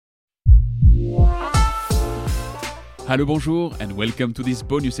Hello, bonjour, and welcome to this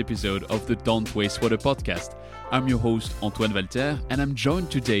bonus episode of the Don't Waste Water podcast. I'm your host, Antoine Walter, and I'm joined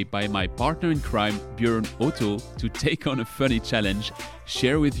today by my partner in crime, Björn Otto, to take on a funny challenge,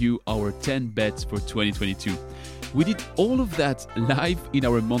 share with you our 10 bets for 2022. We did all of that live in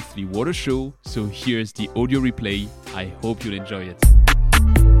our monthly water show, so here's the audio replay. I hope you'll enjoy it.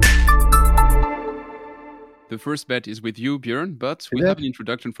 The first bet is with you, Björn, but we have an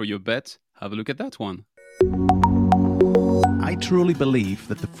introduction for your bet. Have a look at that one. I truly believe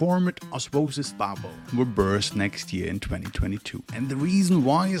that the format osmosis bubble will burst next year in 2022. And the reason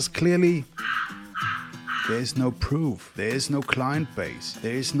why is clearly there is no proof, there is no client base,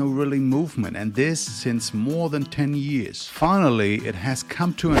 there is no really movement, and this since more than 10 years. Finally, it has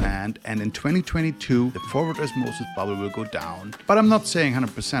come to an end, and in 2022, the forward osmosis bubble will go down. But I'm not saying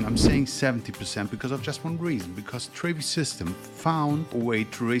 100%, I'm saying 70% because of just one reason, because Trevi System found a way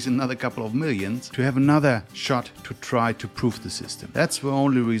to raise another couple of millions to have another shot to try to prove the system. That's the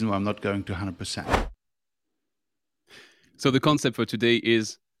only reason why I'm not going to 100%. So the concept for today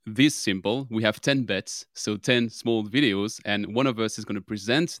is this simple. We have 10 bets, so 10 small videos, and one of us is going to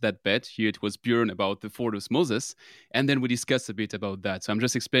present that bet. Here it was Björn about the forward osmosis, and then we discuss a bit about that. So I'm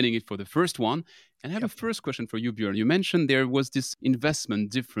just explaining it for the first one. And I have a first question for you, Björn. You mentioned there was this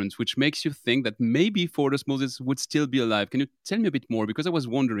investment difference, which makes you think that maybe forward osmosis would still be alive. Can you tell me a bit more? Because I was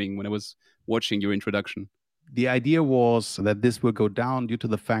wondering when I was watching your introduction. The idea was that this will go down due to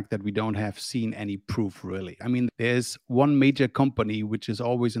the fact that we don't have seen any proof, really. I mean, there's one major company which is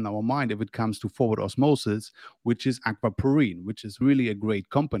always in our mind if it comes to forward osmosis, which is Aquaporine, which is really a great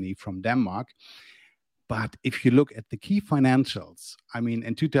company from Denmark. But if you look at the key financials, I mean,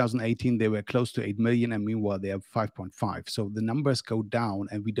 in 2018, they were close to 8 million, and meanwhile, they have 5.5. So the numbers go down,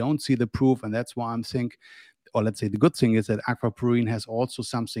 and we don't see the proof, and that's why I'm thinking, or let's say the good thing is that Aquaporine has also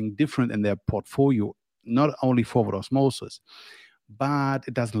something different in their portfolio, not only forward osmosis, but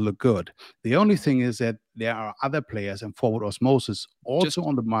it doesn't look good. The only thing is that there are other players in forward osmosis also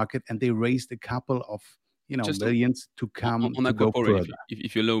on the market, and they raised a couple of millions to come on to go further.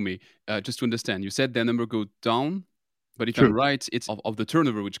 If you allow me, just to understand, you said their number go down, but if I'm right, it's of the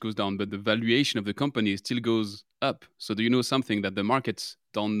turnover which goes down, but the valuation of the company still goes up. So do you know something that the markets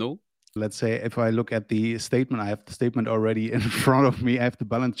don't know? Let's say if I look at the statement, I have the statement already in front of me. I have the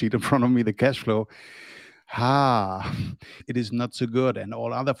balance sheet in front of me, the cash flow. It is not so good. And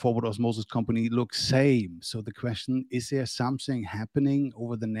all other forward osmosis companies look same. So the question, is there something happening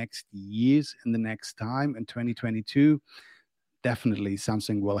over the next years, in the next time, in 2022? Definitely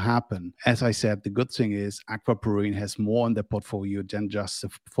something will happen. As I said, the good thing is Aquaporine has more in their portfolio than just the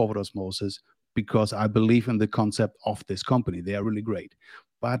forward osmosis, because I believe in the concept of this company. They are really great.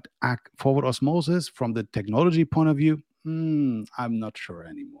 But forward osmosis, from the technology point of view, I'm not sure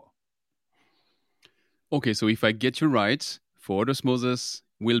anymore. Okay, so if I get you right, forward osmosis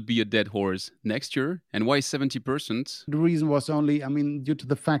will be a dead horse next year. And why 70%? The reason was only, due to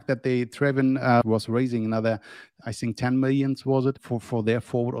the fact that Trevi was raising another, I think 10 millions, was it, for their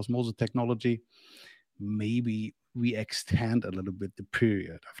forward osmosis technology. Maybe we extend a little bit the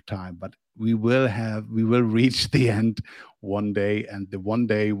period of time, but we will reach the end one day, and the one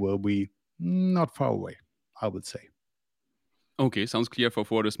day will be not far away, I would say. Okay, sounds clear for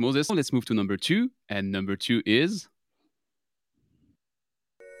forward osmosis. Let's move to number 2, and number 2 is...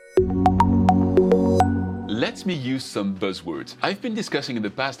 Let me use some buzzwords. I've been discussing in the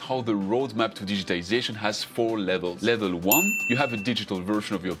past how the roadmap to digitization has 4 levels. Level 1, you have a digital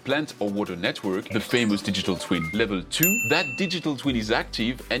version of your plant or water network, the famous digital twin. Level 2, that digital twin is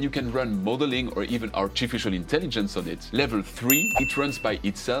active and you can run modeling or even artificial intelligence on it. Level 3, it runs by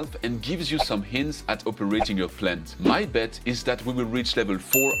itself and gives you some hints at operating your plant. My bet is that we will reach level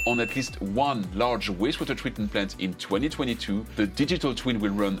 4 on at least one large wastewater treatment plant in 2022. The digital twin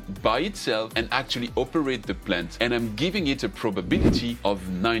will run by itself and actually operate the plant, and I'm giving it a probability of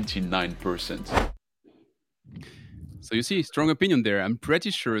 99%. So you see, strong opinion there. I'm pretty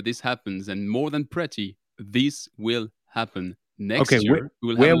sure this happens, and more than pretty, this will happen next year.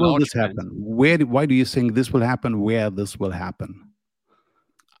 Where will this happen? Why do you think this will happen? Where this will happen?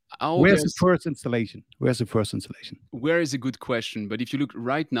 Where's the first installation? Where is a good question. But if you look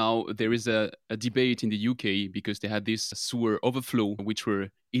right now, there is a debate in the UK because they had this sewer overflow, which were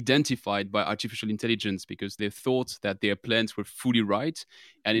identified by artificial intelligence because they thought that their plants were fully right.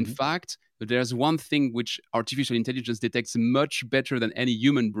 And in fact, there's one thing which artificial intelligence detects much better than any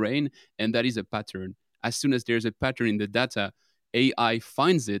human brain, and that is a pattern. As soon as there's a pattern in the data, AI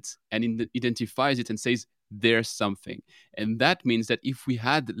finds it and identifies it and says, there's something. And that means that if we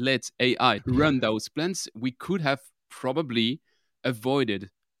had let AI run those plants, we could have probably avoided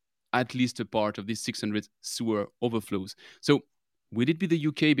at least a part of these 600 sewer overflows. So would it be the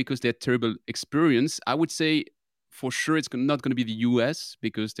UK because they had terrible experience? I would say for sure it's not going to be the US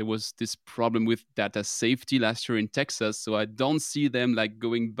because there was this problem with data safety last year in Texas. So I don't see them like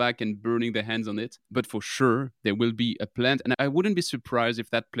going back and burning their hands on it. But for sure there will be a plant, and I wouldn't be surprised if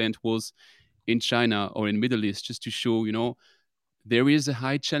that plant was in China or in Middle East, just to show, there is a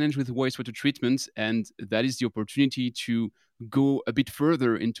high challenge with wastewater treatment, and that is the opportunity to go a bit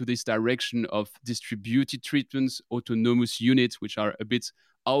further into this direction of distributed treatments, autonomous units, which are a bit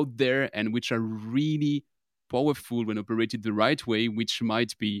out there and which are really powerful when operated the right way, which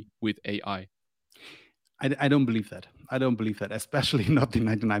might be with AI. I don't believe that. I don't believe that, especially not the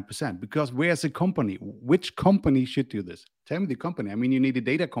 99%. Because where's a company? Which company should do this? Tell me the company. I mean, you need a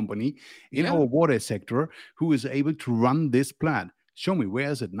data company in our water sector who is able to run this plant. Show me,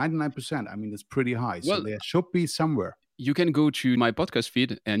 where is it? 99%. I mean, it's pretty high. So there should be somewhere. You can go to my podcast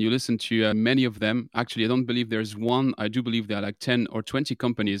feed and you listen to many of them. Actually, I don't believe there's one. I do believe there are like 10 or 20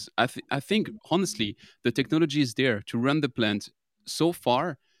 companies. I think, honestly, the technology is there to run the plant. So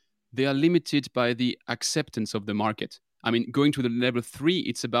far, they are limited by the acceptance of the market. I mean, going to the level 3,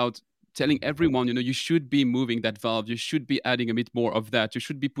 it's about telling everyone, you should be moving that valve. You should be adding a bit more of that. You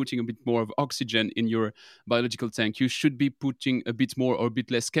should be putting a bit more of oxygen in your biological tank. You should be putting a bit more or a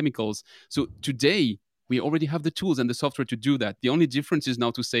bit less chemicals. So today, we already have the tools and the software to do that. The only difference is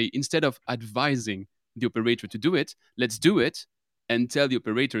now to say, instead of advising the operator to do it, let's do it and tell the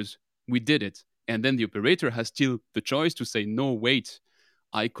operators we did it. And then the operator has still the choice to say, no, wait,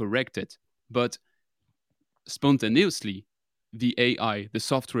 I correct it. But spontaneously, the AI, the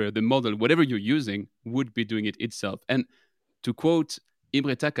software, the model, whatever you're using, would be doing it itself. And to quote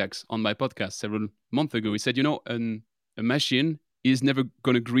Imre Takacs on my podcast several months ago, he said, a machine is never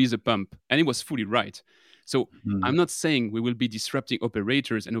going to grease a pump. And he was fully right. So I'm not saying we will be disrupting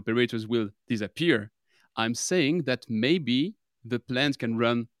operators and operators will disappear. I'm saying that maybe the plant can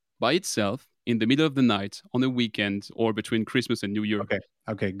run by itself in the middle of the night, on a weekend, or between Christmas and New Year.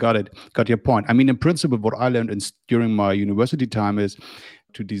 Okay, got it. Got your point. I mean, in principle, what I learned during my university time is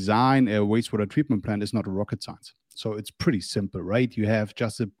to design a wastewater treatment plant is not rocket science. So it's pretty simple, right? You have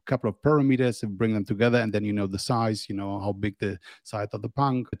just a couple of parameters and bring them together, and then you know the size, how big the size of the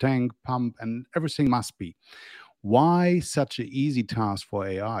tank, pump, and everything must be. Why such an easy task for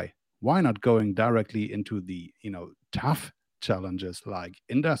AI? Why not going directly into the, tough challenges like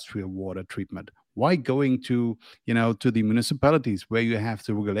industrial water treatment? Why going to the municipalities where you have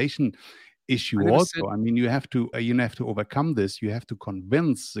the regulation issue also? I mean, you have to overcome this. You have to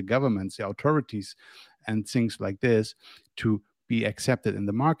convince the governments, the authorities, and things like this to be accepted in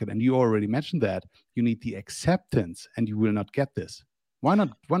the market. And you already mentioned that you need the acceptance, and you will not get this. Why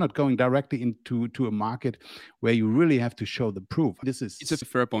not going directly into a market where you really have to show the proof? It's a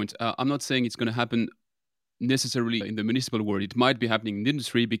fair point. I'm not saying it's going to happen necessarily in the municipal world. It might be happening in the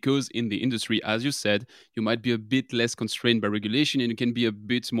industry, because in the industry, as you said, you might be a bit less constrained by regulation and you can be a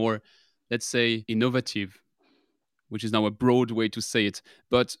bit more, let's say, innovative, which is now a broad way to say it.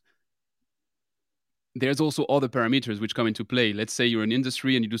 But there's also other parameters which come into play. Let's say you're an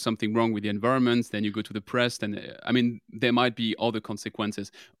industry and you do something wrong with the environment, then you go to the press, and there might be other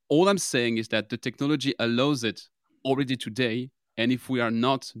consequences. All I'm saying is that the technology allows it already today, and if we are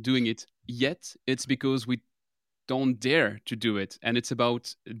not doing it yet, it's because we don't dare to do it, and it's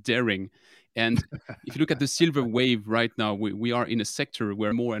about daring. And if you look at the silver wave right now, we are in a sector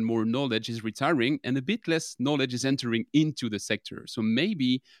where more and more knowledge is retiring and a bit less knowledge is entering into the sector. So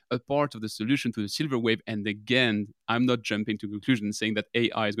maybe a part of the solution to the silver wave, and again, I'm not jumping to conclusions saying that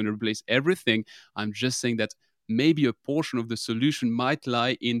AI is going to replace everything. I'm just saying that maybe a portion of the solution might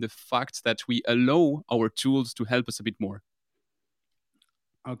lie in the fact that we allow our tools to help us a bit more.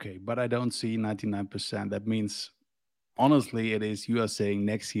 Okay, but I don't see 99%. That means, honestly, you are saying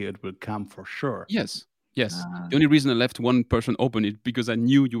next year it will come for sure. Yes. The only reason I left one person open is because I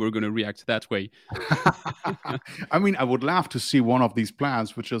knew you were going to react that way. I mean, I would love to see one of these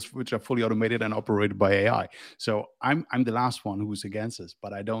plants which are fully automated and operated by AI. So I'm the last one who's against this,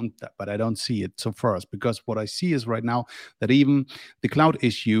 but I don't see it so first, because what I see is right now that even the cloud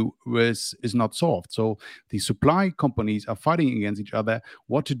issue is not solved. So the supply companies are fighting against each other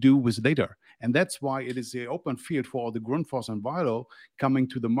what to do with data. And that's why it is the open field for all the Grundfos and Vilo coming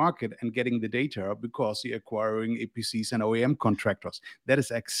to the market and getting the data, because they're acquiring EPCs and OEM contractors. That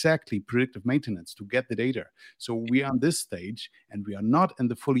is exactly predictive maintenance, to get the data. So we are on this stage, and we are not in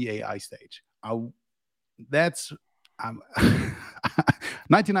the fully AI stage. That's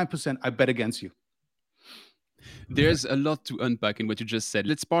 99%. I bet against you. There's a lot to unpack in what you just said.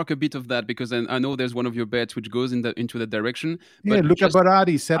 Let's spark a bit of that because I know there's one of your bets which goes into that direction. Yeah, But Luca just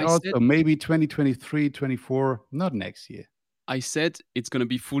Berardi said I said also maybe 2023, 24, not next year. I said it's going to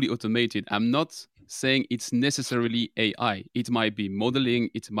be fully automated. I'm not saying it's necessarily AI. It might be modeling,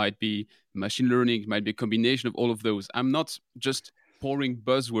 it might be machine learning, it might be a combination of all of those. I'm not just pouring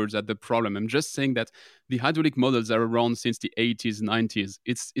buzzwords at the problem. I'm just saying that the hydraulic models are around since the 80s, 90s.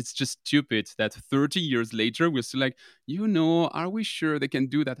 It's just stupid that 30 years later we're still like, are we sure they can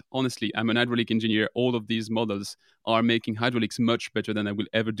do that? Honestly, I'm an hydraulic engineer. All of these models are making hydraulics much better than I will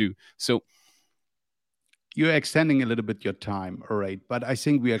ever do. So You're extending a little bit your time, all right. But I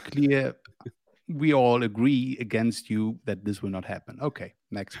think we are clear. We all agree against you that this will not happen. Okay,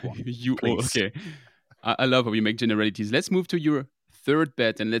 next one, please. okay. I love how you make generalities. Let's move to your third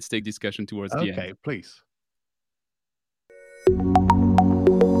bet and let's take discussion towards the end. Okay, please.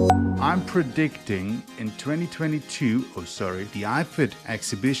 I'm predicting in 2022, the iFit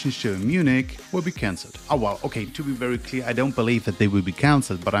exhibition show in Munich will be cancelled. Oh, well, okay, to be very clear, I don't believe that they will be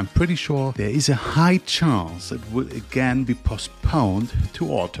cancelled, but I'm pretty sure there is a high chance it will again be postponed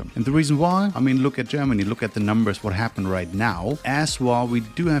to autumn. And the reason why? I mean, look at Germany, look at the numbers, what happened right now. As well, we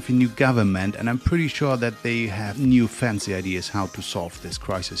do have a new government, and I'm pretty sure that they have new fancy ideas how to solve this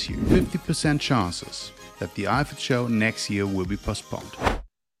crisis here. 50% chances that the iFit show next year will be postponed.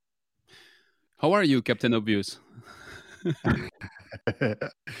 How are you, Captain Obvious? Look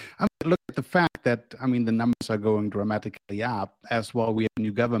at the fact that, the numbers are going dramatically up. As well, we have a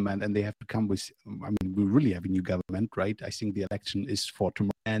new government and they have to come with, we really have a new government, right? I think the election is for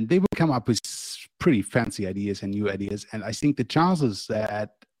tomorrow. And they will come up with pretty fancy ideas and new ideas. And I think the chances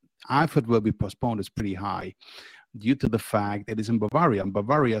that iFit will be postponed is pretty high due to the fact that it's in Bavaria. And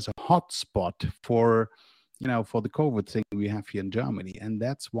Bavaria is a hot spot for the COVID thing we have here in Germany. And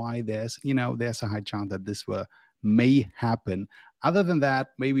that's why there's a high chance that this may happen. Other than that,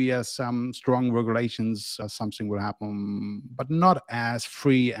 maybe some strong regulations, something will happen, but not as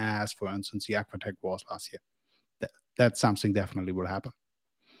free as, for instance, the Aquatech was last year. That's something definitely will happen.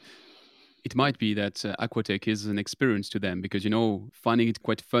 It might be that Aquatech is an experience to them because, finding it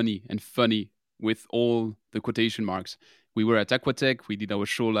quite funny with all the quotation marks. We were at Aquatech. We did our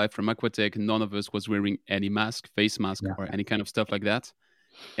show live from Aquatech. None of us was wearing any face mask, or any kind of stuff like that.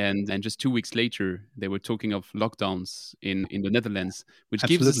 And just 2 weeks later, they were talking of lockdowns in the Netherlands, which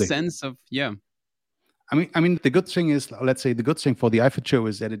gives a sense of, the good thing is, let's say the good thing for the iFit show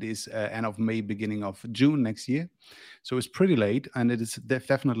is that it is end of May, beginning of June next year. So it's pretty late, and it is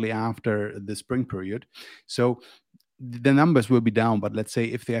definitely after the spring period. So the numbers will be down, but let's say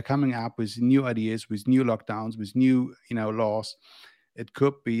if they are coming up with new ideas, with new lockdowns, with new laws, it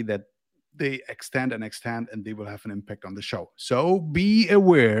could be that they extend and they will have an impact on the show. So be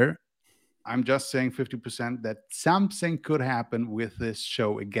aware. I'm just saying 50% that something could happen with this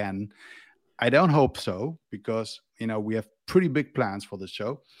show again. I don't hope so because we have pretty big plans for the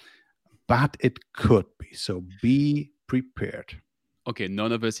show, but it could be. So be prepared. Okay,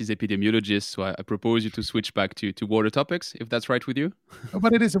 none of us is epidemiologists, so I propose you to switch back to water topics, if that's right with you.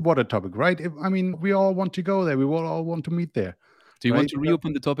 But it is a water topic, right? We all want to go there. We all want to meet there. Do you want to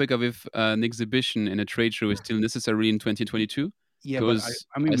reopen the topic of if an exhibition and a trade show is still necessary in 2022? Yeah, but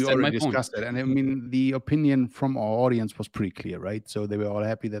we already discussed it. And the opinion from our audience was pretty clear, right? So they were all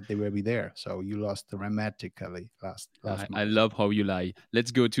happy that they will be there. So you lost dramatically last month. I love how you lie.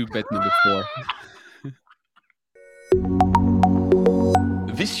 Let's go to bet number 4.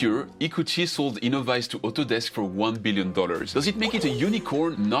 This year, EcoChi sold Innovyze to Autodesk for $1 billion. Does it make it a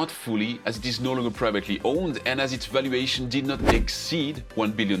unicorn? Not fully, as it is no longer privately owned and as its valuation did not exceed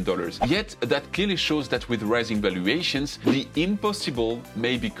 $1 billion. Yet, that clearly shows that with rising valuations, the impossible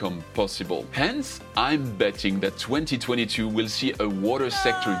may become possible. Hence, I'm betting that 2022 will see a water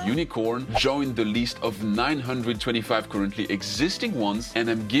sector unicorn join the list of 925 currently existing ones, and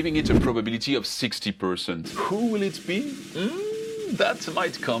I'm giving it a probability of 60%. Who will it be? That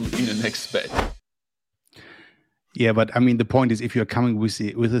might come in the next bet. Yeah, but the point is, if you're coming with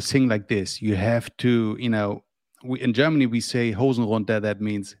a thing like this, you have to, in Germany we say Hosen runter. That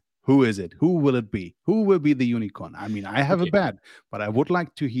means who is it? Who will it be? Who will be the unicorn? I have a bet, but I would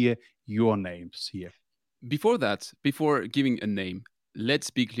like to hear your names here. Before giving a name, let's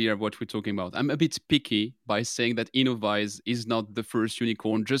be clear what we're talking about. I'm a bit picky by saying that Innovyze is not the first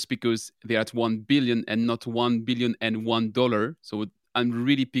unicorn just because they're at 1 billion and not $1 billion and $1. So I'm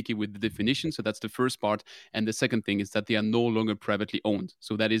really picky with the definition. So that's the first part. And the second thing is that they are no longer privately owned.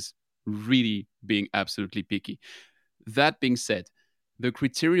 So that is really being absolutely picky. That being said, the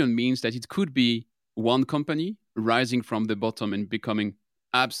criterion means that it could be one company rising from the bottom and becoming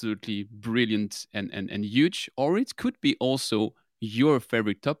absolutely brilliant and huge, or it could be also your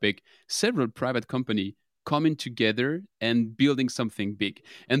favorite topic, several private company coming together and building something big.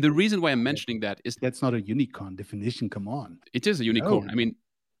 And the reason why I'm mentioning that is That's not a unicorn definition. Come on. it is a No. unicorn. I mean,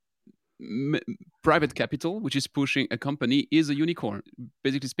 private capital, which is pushing a company, is a unicorn,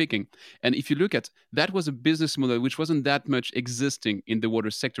 basically speaking. And if you look at that, was a business model which wasn't that much existing in the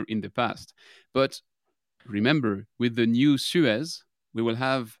water sector in the past. But remember, with the new Suez, we will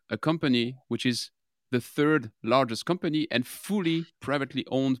have a company which is the third largest company and fully privately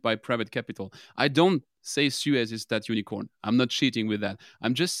owned by private capital. I don't say Suez is that unicorn. I'm not cheating with that.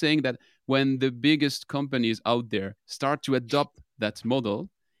 I'm just saying that when the biggest companies out there start to adopt that model,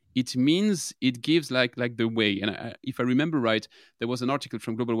 it means it gives like the way. And if I remember right, there was an article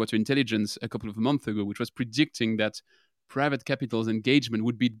from Global Water Intelligence a couple of months ago, which was predicting that private capital's engagement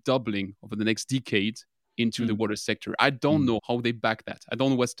would be doubling over the next decade into the water sector. I don't know how they back that. I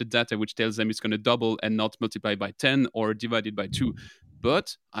don't know what's the data which tells them it's going to double and not multiply by 10 or divided by 2.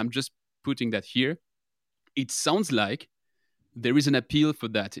 But I'm just putting that here. It sounds like there is an appeal for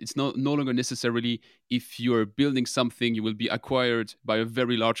that. It's no longer necessarily if you're building something, you will be acquired by a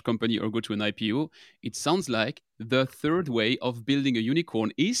very large company or go to an IPO. It sounds like the third way of building a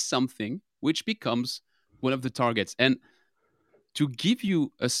unicorn is something which becomes one of the targets. And to give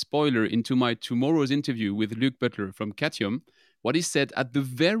you a spoiler into my tomorrow's interview with Luke Butler from Catium, what he said at the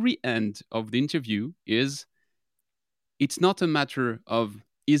very end of the interview is, it's not a matter of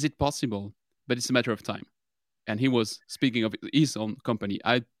is it possible, but it's a matter of time. And he was speaking of his own company.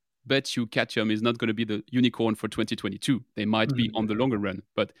 I bet you Catium is not going to be the unicorn for 2022. They might be on the longer run,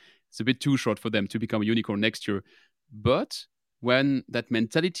 but it's a bit too short for them to become a unicorn next year. But when that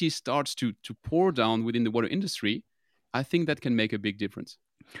mentality starts to pour down within the water industry, I think that can make a big difference.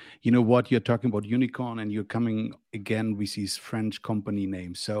 You know what? You're talking about unicorn and you're coming again with these French company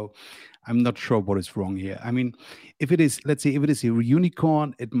names. So I'm not sure what is wrong here. I mean, if it is, let's say, if it is a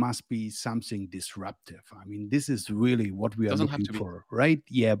unicorn, it must be something disruptive. I mean, this is really what we are Doesn't have looking to be. for, right?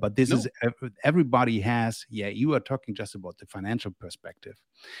 Yeah, but this No. is everybody has. Yeah, you are talking just about the financial perspective.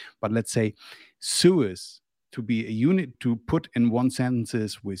 But let's say Suez to be a unit to put in one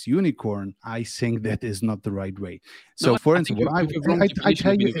sentences with unicorn, I think that is not the right way. So, No, for I instance, think what you have a wrong I definition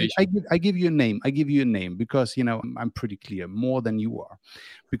tell of you, innovation. I give you a name. I give you a name because I'm pretty clear more than you are,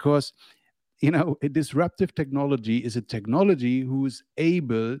 because a disruptive technology is a technology who is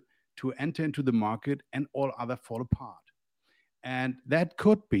able to enter into the market and all other fall apart. And that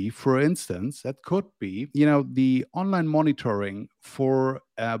could be, for instance, the online monitoring for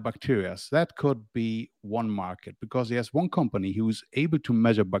bacteria. That could be one market because there's one company who's able to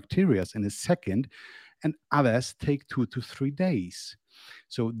measure bacteria in a second, and others take 2 to 3 days.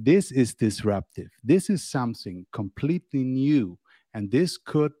 So this is disruptive. This is something completely new, and this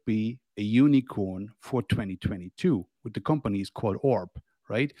could be a unicorn for 2022. With the company is called Orb,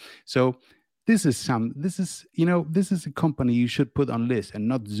 right? So this is a company you should put on list and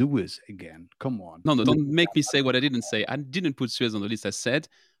not Suez again. Come on. No, don't make me say what I didn't say. I didn't put Suez on the list. I said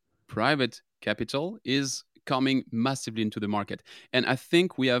private capital is coming massively into the market. And I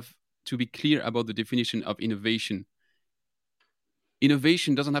think we have to be clear about the definition of innovation.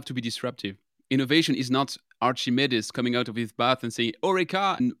 Innovation doesn't have to be disruptive. Innovation is not Archimedes coming out of his bath and saying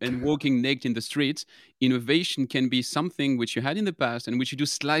Eureka and walking naked in the streets. Innovation can be something which you had in the past and which you do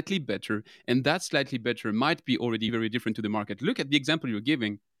slightly better. And that slightly better might be already very different to the market. Look at the example you're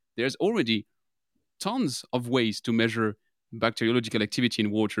giving. There's already tons of ways to measure bacteriological activity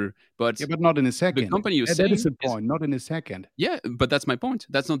in water, but not in a second. The company you're that saying is the point. Not in a second. Yeah, but that's my point.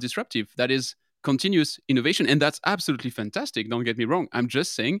 That's not disruptive. That is continuous innovation, and that's absolutely fantastic. Don't get me wrong. I'm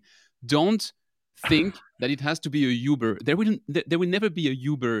just saying, don't think that it has to be a Uber. There will never be a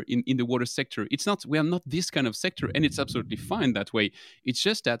Uber in the water sector. It's not. We are not this kind of sector, and it's absolutely fine that way. It's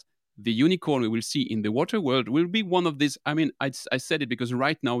just that the unicorn we will see in the water world will be one of these. I mean, I said it because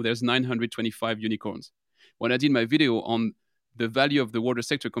right now there's 925 unicorns. When I did my video on the value of the water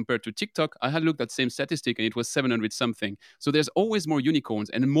sector compared to TikTok, I had looked at the same statistic and it was 700 something. So there's always more unicorns,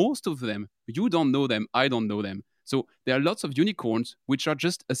 and most of them, you don't know them, I don't know them. So there are lots of unicorns which are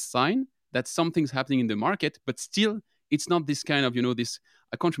just a sign that something's happening in the market, but still it's not this kind of, this,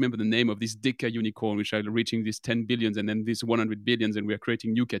 I can't remember the name of this Deca unicorn, which are reaching these 10 billions and then these 100 billions, and we are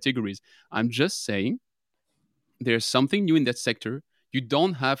creating new categories. I'm just saying there's something new in that sector. You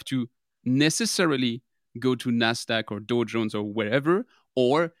don't have to necessarily go to NASDAQ or Dow Jones or wherever,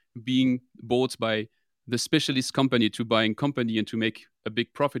 or being bought by the specialist company to buying company and to make a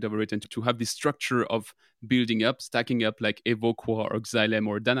big profit over it, and to have this structure of building up, stacking up like Evoqua or Xylem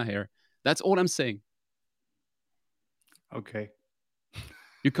or Danaher. That's all I'm saying. Okay.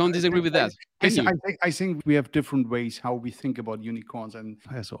 You can't disagree with that, can you? I think we have different ways how we think about unicorns, and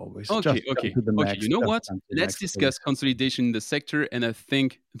as always, Okay, just jump okay, to the okay. next. You know just what? jump to the Let's next, please. discuss consolidation in the sector, and I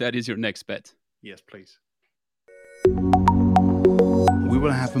think that is your next bet. Yes, please. We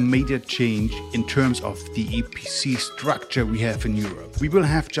will have a major change in terms of the EPC structure we have in Europe. We will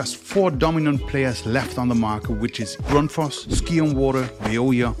have just 4 dominant players left on the market, which is Grundfos, Skion Water,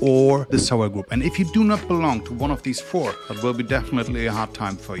 Veolia, or the Sauer Group. And if you do not belong to one of these 4, that will be definitely a hard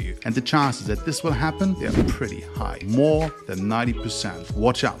time for you. And the chances that this will happen, they are pretty high. More than 90%.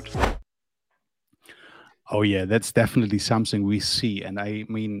 Watch out. Oh yeah, that's definitely something we see. And I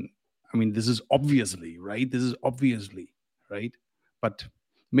mean, this is obviously, right? Right? But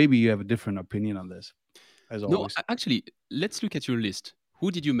maybe you have a different opinion on this, as No, always. actually, let's look at your list.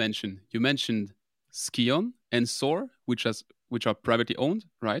 Who did you mention? You mentioned Skion and Soar, which are privately owned,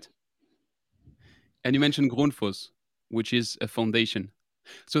 right? And you mentioned Grundfos, which is a foundation.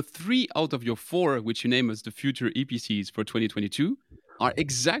 So 3 out of your 4, which you name as the future EPCs for 2022, are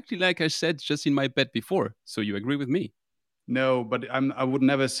exactly like I said just in my bet before. So you agree with me? No, but I would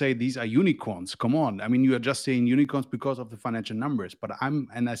never say these are unicorns. Come on. I mean, you are just saying unicorns because of the financial numbers. But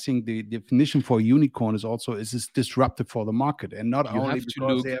I think the definition for unicorn is also is disruptive for the market, and not You only have to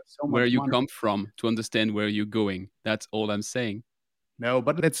because look they have so where much you money. come from to understand where you're going. That's all I'm saying. No,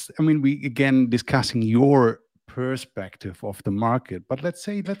 but we again discussing your perspective of the market. But let's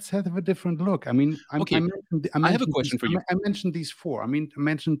have a different look. I mean, Okay, I have a question for you. I mentioned these 4. I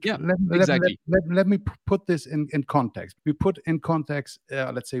mentioned. Yeah, let, exactly. let me put this in context. We put in context.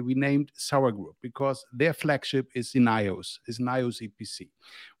 Let's say we named Sauer Group because their flagship is Ineos EPC.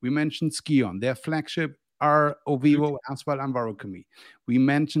 We mentioned Skion. Their flagship are Ovivo as well and Varochemy. We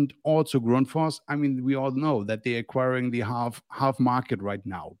mentioned also Grundfos. I mean, we all know that they're acquiring the half market right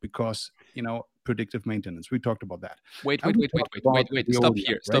now because predictive maintenance. We talked about that. Wait. And we talked about Stop Veolia,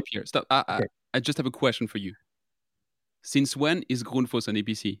 here. right? Stop here. Stop. Okay. I just have a question for you. Since when is Grundfos an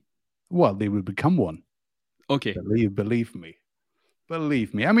EPC? Well, they will become one. Okay. Believe me.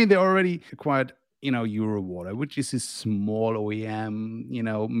 I mean, they already acquired, Eurowater, which is a small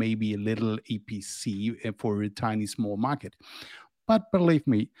OEM, maybe a little EPC for a tiny small market. But believe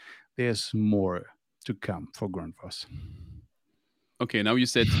me, there's more to come for Grundfos. Okay, now you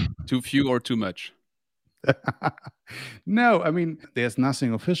said too few or too much. No, I mean, there's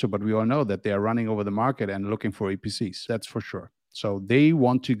nothing official, but we all know that they are running over the market and looking for EPCs. That's for sure. So they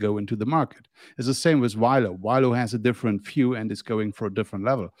want to go into the market. It's the same with Vilo. Vilo has a different view and is going for a different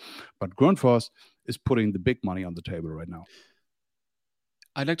level. But Grundfos is putting the big money on the table right now.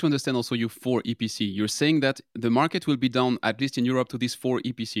 I'd like to understand also your 4 EPC. You're saying that the market will be down, at least in Europe, to these 4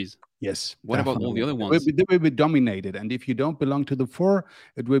 EPCs. Yes. What about all the other definitely. ones? They will be dominated. And if you don't belong to the 4,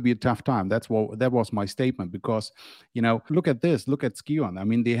 it will be a tough time. That was my statement. Because, look at this. Look at Skion. I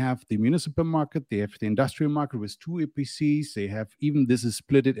mean, they have the municipal market. They have the industrial market with 2 EPCs. They have, even this is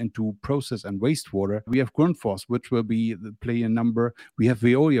split it into process and wastewater. We have Grundfos, which will be the player number. We have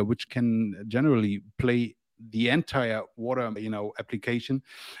Veolia, which can generally play the entire water, application.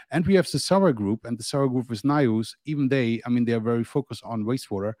 And we have the Sauer Group, and the Sauer Group with Nius. Even they are very focused on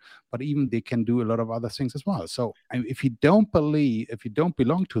wastewater, but even they can do a lot of other things as well. So if you don't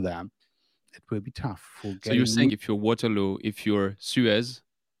belong to them, it will be tough. So you're saying if you're Waterloo, if you're Suez,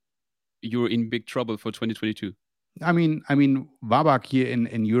 you're in big trouble for 2022? I mean, Wabag here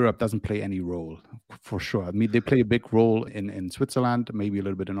in Europe doesn't play any role, for sure. I mean, they play a big role in Switzerland, maybe a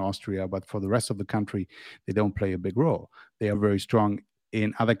little bit in Austria, but for the rest of the country, they don't play a big role. They are very strong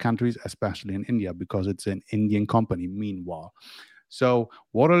in other countries, especially in India, because it's an Indian company, meanwhile. So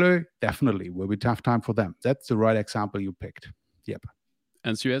Waterloo definitely will be a tough time for them. That's the right example you picked. Yep.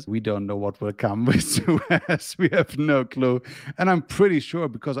 And Suez? We don't know what will come with Suez. We have no clue. And I'm pretty sure,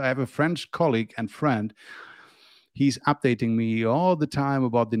 because I have a French colleague and friend, he's updating me all the time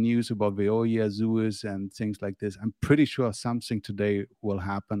about the news about Veolia, Suez, and things like this. I'm pretty sure something today will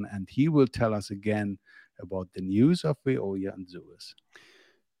happen, and he will tell us again about the news of Veolia and Suez.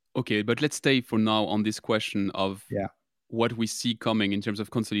 Okay, but let's stay for now on this question of what we see coming in terms of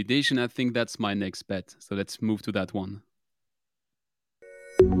consolidation. I think that's my next bet. So let's move to that one.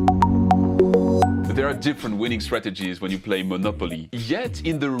 There are different winning strategies when you play Monopoly. Yet,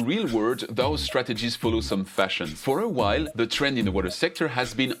 in the real world, those strategies follow some fashion. For a while, the trend in the water sector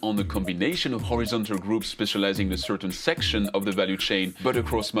has been on a combination of horizontal groups specializing in a certain section of the value chain, but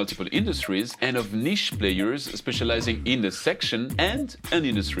across multiple industries, and of niche players specializing in a section and an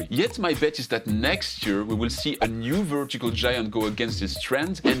industry. Yet, my bet is that next year we will see a new vertical giant go against this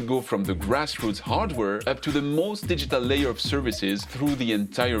trend and go from the grassroots hardware up to the most digital layer of services through the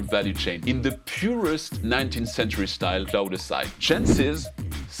entire value chain, in the purest 19th century style, cloud aside. Chances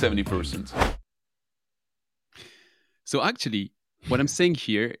 70%. So actually, what I'm saying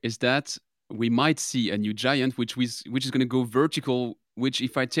here is that we might see a new giant, which is going to go vertical. Which,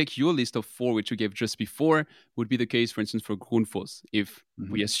 if I take your list of 4, which you gave just before, would be the case, for instance, for Grundfos, if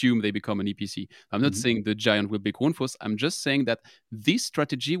we assume they become an EPC. I'm not saying the giant will be Grundfos. I'm just saying that this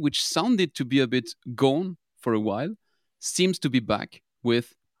strategy, which sounded to be a bit gone for a while, seems to be back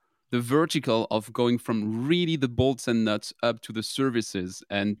with the vertical of going from really the bolts and nuts up to the services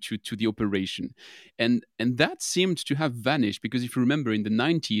and to the operation. And that seemed to have vanished, because if you remember in the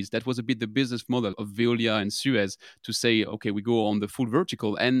 90s, that was a bit the business model of Veolia and Suez, to say, okay, we go on the full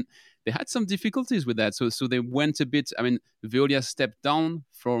vertical. And they had some difficulties with that. So they went a bit, I mean, Veolia stepped down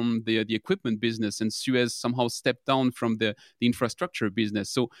from the equipment business, and Suez somehow stepped down from the infrastructure business.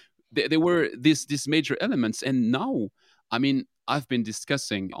 So there were these major elements. And now, I mean, I've been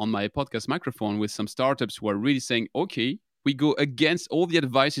discussing on my podcast microphone with some startups who are really saying, okay, we go against all the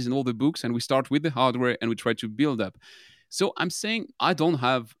advices in all the books and we start with the hardware and we try to build up. So I'm saying I don't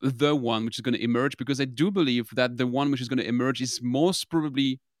have the one which is going to emerge, because I do believe that the one which is going to emerge is most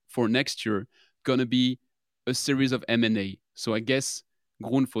probably for next year going to be a series of M&A. So I guess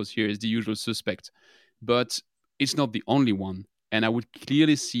Grundfos here is the usual suspect, but it's not the only one. And I would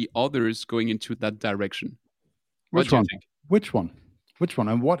clearly see others going into that direction. What do you think? Which one?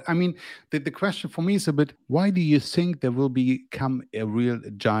 And what, I mean, the question for me is a bit, why do you think there will become a real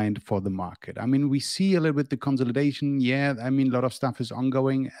giant for the market? I mean, we see a little bit the consolidation. Yeah, I mean, a lot of stuff is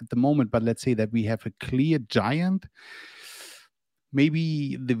ongoing at the moment, but let's say that we have a clear giant.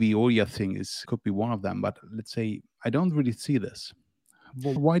 Maybe the Veolia thing could be one of them, but let's say I don't really see this.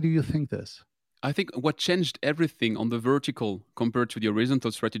 Why do you think this? I think what changed everything on the vertical compared to the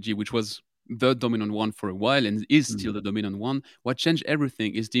horizontal strategy, which was the dominant one for a while and is still the dominant one, what changed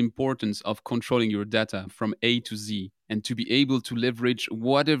everything is the importance of controlling your data from A to Z, and to be able to leverage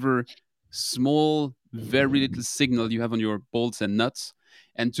whatever small, very little signal you have on your bolts and nuts,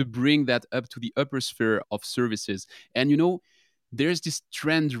 and to bring that up to the upper sphere of services. And you know, there's this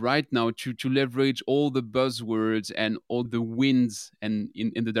trend right now to leverage all the buzzwords and all the winds and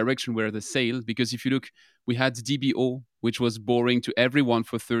in the direction where they sail. Because if you look, we had DBO, which was boring to everyone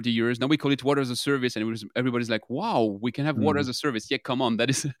for 30 years. Now we call it water as a service, and everybody's like, wow, we can have water as a service. Yeah, come on. That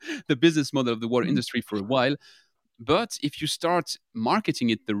is the business model of the water industry for a while. But if you start marketing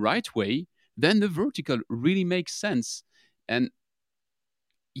it the right way, then the vertical really makes sense. And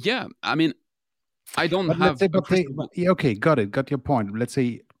yeah, I mean, I don't have. Okay, got your point. Let's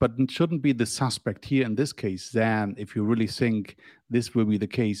say, but it shouldn't be the suspect here in this case. Then, if you really think this will be the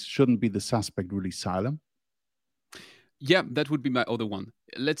case, shouldn't be the suspect really Xylem? Yeah, that would be my other one.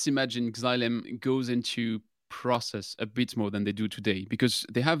 Let's imagine Xylem goes into process a bit more than they do today, because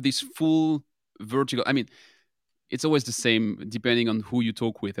they have this full vertical. I mean, it's always the same depending on who you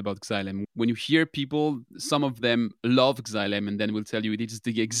talk with about Xylem. When you hear people, some of them love Xylem and then will tell you it is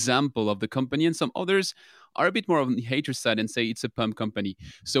the example of the company, and some others are a bit more on the hater side and say it's a pump company.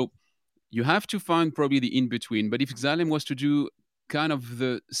 So you have to find probably the in-between. But if Xylem was to do kind of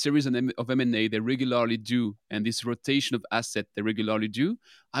the series of M&A they regularly do, and this rotation of asset they regularly do,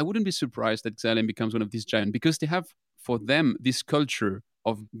 I wouldn't be surprised that Xylem becomes one of these giants, because they have, for them, this culture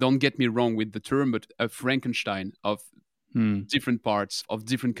of, don't get me wrong with the term, but a Frankenstein of different parts, of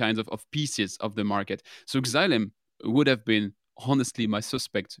different kinds of pieces of the market. So Xylem would have been, honestly, my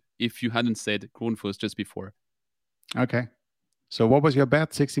suspect if you hadn't said Grundfos just before. Okay. So what was your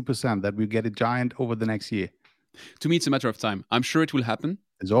bet? 60% that we get a giant over the next year? To me, it's a matter of time. I'm sure it will happen.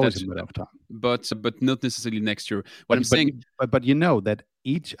 It's always a matter of time. But not necessarily next year. I'm saying... But you know that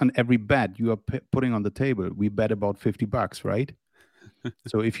each and every bet you are putting on the table, we bet about $50, right?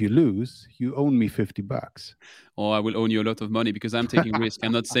 So if you lose, you owe me $50. Oh, I will owe you a lot of money because I'm taking risk.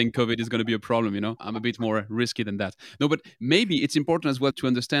 I'm not saying COVID is going to be a problem, you know. I'm a bit more risky than that. No, but maybe it's important as well to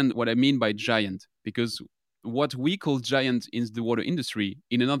understand what I mean by giant, because what we call giant in the water industry,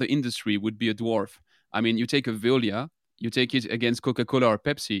 in another industry, would be a dwarf. I mean, you take a Veolia, you take it against Coca-Cola or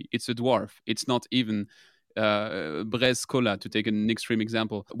Pepsi, it's a dwarf. It's not even Brez Cola, to take an extreme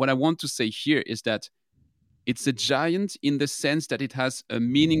example. What I want to say here is that it's a giant in the sense that it has a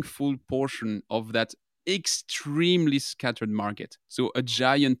meaningful portion of that extremely scattered market. So a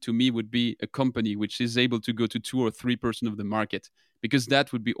giant to me would be a company which is able to go to 2 or 3% of the market, because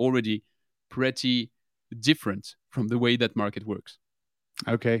that would be already pretty different from the way that market works.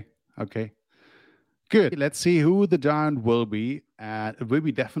 Okay. Good. Let's see who the giant will be. It will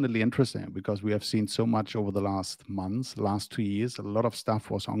be definitely interesting because we have seen so much over the last months, last 2 years. A lot of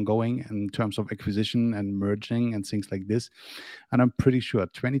stuff was ongoing in terms of acquisition and merging and things like this. And I'm pretty sure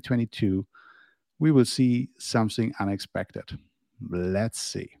 2022, we will see something unexpected. Let's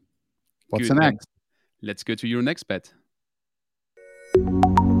see. What's Good. the Then next? let's go to your next bet.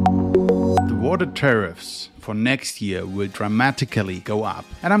 The water tariffs for next year will dramatically go up.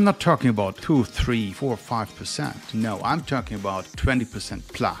 And I'm not talking about 2, 3, 4, 5%. No, I'm talking about 20%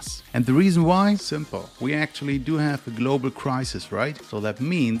 plus. And the reason why? Simple. We actually do have a global crisis, right? So that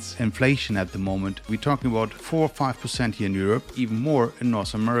means inflation at the moment. We're talking about 4 or 5% here in Europe, even more in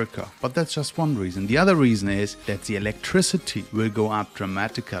North America. But that's just one reason. The other reason is that the electricity will go up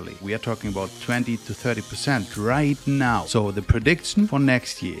dramatically. We are talking about 20 to 30% right now. So the prediction for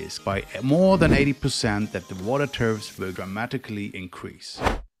next year is by more than 80% that the water tariffs will dramatically increase.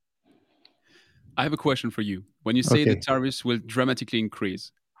 I have a question for you. When you say the Okay. tariffs will dramatically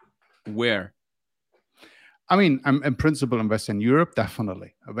increase, where? I mean, I'm in principle in Western Europe,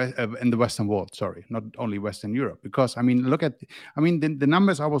 definitely. In the Western world, sorry, not only Western Europe. Because, I mean, look at, the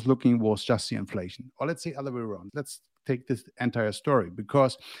numbers I was looking was just the inflation. Or let's say other way around. Let's take this entire story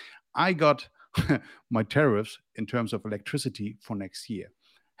because I got my tariffs in terms of electricity for next year.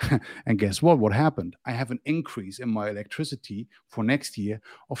 And guess what? What happened? I have an increase in my electricity for next year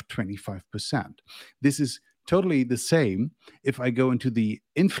of 25%. This is totally the same if I go into the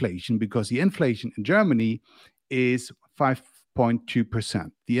inflation, because the inflation in Germany is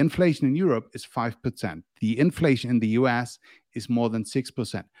 5.2%. The inflation in Europe is 5%. The inflation in the US is more than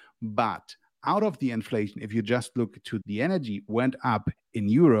 6%. But out of the inflation, if you just look to the energy, went up in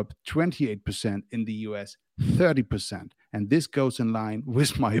Europe 28%, in the US 30%. And this goes in line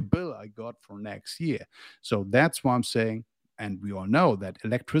with my bill I got for next year. So that's why I'm saying, and we all know that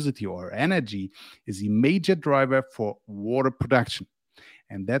electricity or energy is a major driver for water production.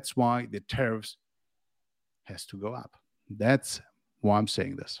 And that's why the tariffs has to go up. That's why I'm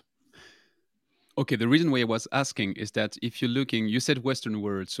saying this. Okay, the reason why I was asking is that if you're looking, you said Western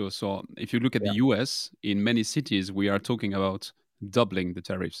world, so if you look at the US, in many cities, we are talking about doubling the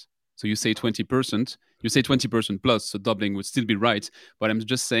tariffs. So you say 20%, you say 20% plus, so doubling would still be right. But I'm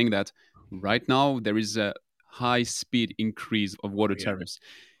just saying that right now there is a high speed increase of water tariffs.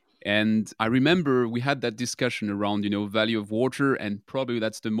 And I remember we had that discussion around, value of water, and probably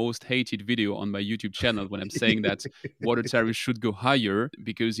that's the most hated video on my YouTube channel when I'm saying that water tariffs should go higher,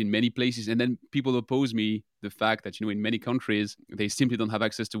 because in many places, and then people oppose me the fact that, in many countries, they simply don't have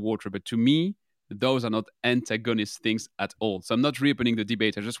access to water. But to me, those are not antagonist things at all. So I'm not reopening the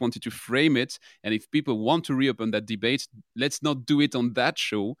debate. I just wanted to frame it. And if people want to reopen that debate, let's not do it on that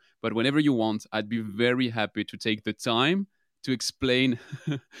show. But whenever you want, I'd be very happy to take the time to explain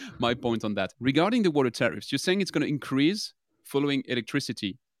my point on that. Regarding the water tariffs, you're saying it's going to increase following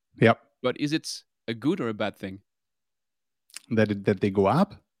electricity. Yep. But is it a good or a bad thing? That they go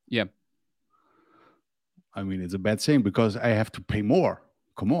up? Yeah. I mean, it's a bad thing because I have to pay more.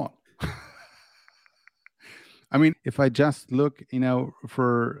 Come on. I mean, if I just look,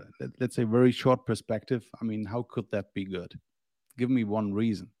 for, let's say, very short perspective, I mean, how could that be good? Give me one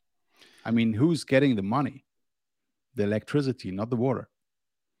reason. I mean, who's getting the money? The electricity, not the water.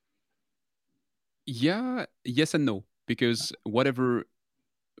 Yeah, yes and no. Because whatever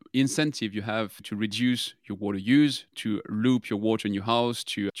incentive you have to reduce your water use, to loop your water in your house,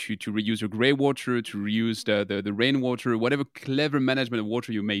 to reuse your gray water, to reuse the rainwater, whatever clever management of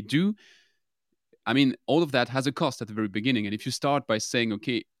water you may do, I mean, all of that has a cost at the very beginning. And if you start by saying,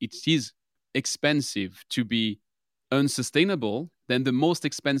 okay, it is expensive to be unsustainable, then the most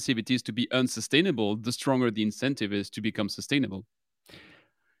expensive it is to be unsustainable, the stronger the incentive is to become sustainable.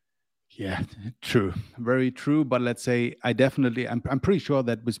 Yeah, true. Very true. But let's say I'm pretty sure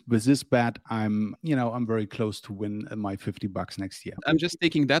that with this bet, I'm very close to win my $50 next year. I'm just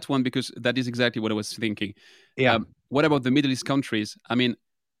taking that one because that is exactly what I was thinking. Yeah. What about the Middle East countries? I mean,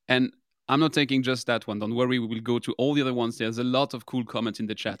 and I'm not taking just that one. Don't worry, we will go to all the other ones. There's a lot of cool comments in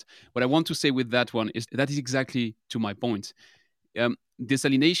the chat. What I want to say with that one is that is exactly to my point.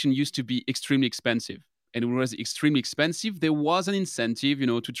 Desalination used to be extremely expensive. And it was extremely expensive. There was an incentive,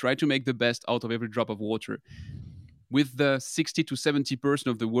 to try to make the best out of every drop of water. With the 60 to 70%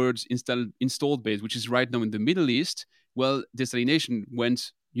 of the world's installed base, which is right now in the Middle East, well, desalination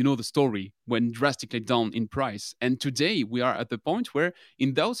went, the story, went drastically down in price. And today we are at the point where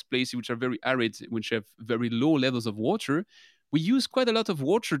in those places which are very arid, which have very low levels of water, we use quite a lot of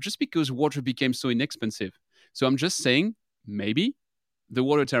water just because water became so inexpensive. So I'm just saying, maybe the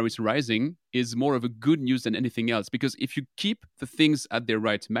water tariffs rising is more of a good news than anything else. Because if you keep the things at their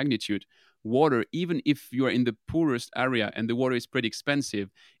right magnitude, water, even if you are in the poorest area and the water is pretty expensive,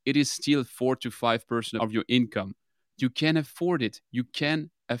 it is still 4 to 5% of your income. You can afford it. You can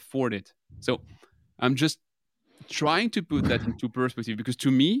afford it. So I'm just trying to put that into perspective, because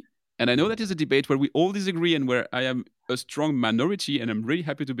to me, And I know that is a debate where we all disagree and where I am a strong minority, and I'm really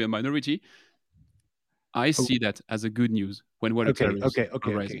happy to be a minority. I see that as a good news when water tariffs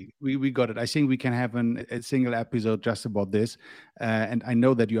are rising. We got it. I think we can have a single episode just about this. And I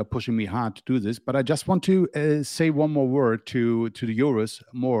know that you are pushing me hard to do this, but I just want to say one more word to the Joris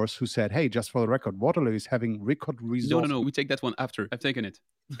Morse, who said, hey, just for the record, Waterloo is having record results. No. We take that one after. I've taken it.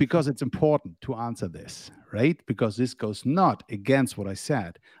 Because it's important to answer this, right? Because this goes not against what I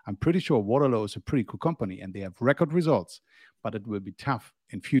said. I'm pretty sure Waterloo is a pretty cool company and they have record results, but it will be tough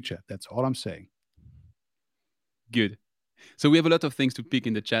in future. That's all I'm saying. Good. So we have a lot of things to pick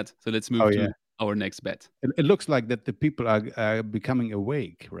in the chat. So let's move to our next bet. It looks like that the people are becoming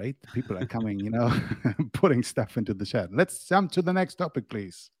awake, right? The people are coming, putting stuff into the chat. Let's jump to the next topic,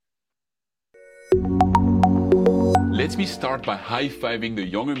 please. Let me start by high-fiving the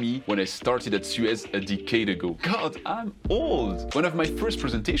younger me when I started at Suez a decade ago. God, I'm old! One of my first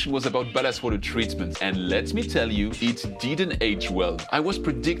presentations was about ballast water treatment, and let me tell you, it didn't age well. I was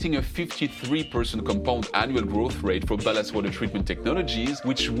predicting a 53% compound annual growth rate for ballast water treatment technologies,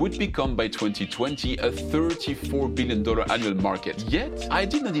 which would become by 2020 a $34 billion annual market. Yet, I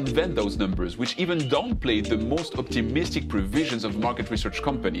did not invent those numbers, which even downplayed the most optimistic previsions of market research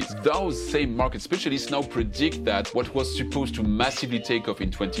companies. Those same market specialists now predict that what was supposed to massively take off in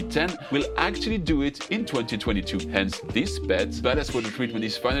 2010 will actually do it in 2022. Hence this bet, ballast water treatment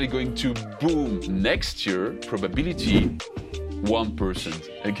is finally going to boom next year. Probability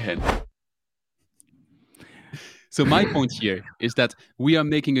 1% again. So my point here is that we are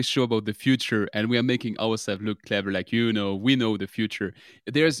making a show about the future and we are making ourselves look clever, like, we know the future.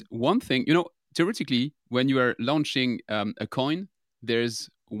 There's one thing, theoretically, when you are launching a coin, there's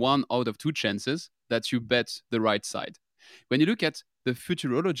 1 out of 2 chances that you bet the right side. When you look at the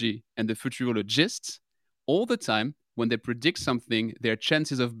futurology and the futurologists, all the time when they predict something, their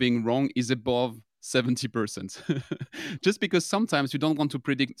chances of being wrong is above 70%. Just because sometimes you don't want to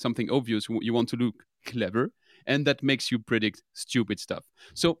predict something obvious, you want to look clever, and that makes you predict stupid stuff.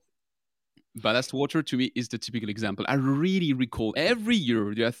 So ballast water to me is the typical example. I really recall every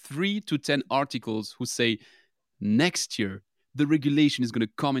year there are 3 to 10 articles who say next year the regulation is going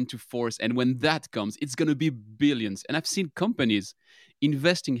to come into force, and when that comes, it's going to be billions. And I've seen companies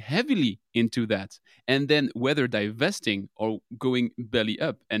investing heavily into that, and then whether divesting or going belly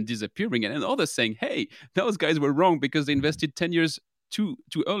up and disappearing, and others saying, hey, those guys were wrong because they invested 10 years too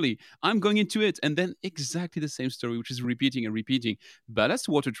early. I'm going into it. And then exactly the same story, which is repeating and repeating. Ballast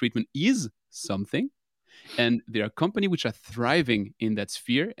water treatment is something. And there are companies which are thriving in that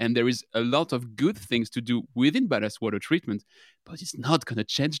sphere, and there is a lot of good things to do within ballast water treatment, but it's not going to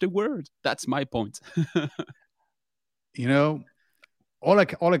change the world. That's my point. All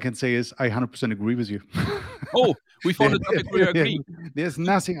I can say is I 100% agree with you. Oh, we found a topic where we agree. There's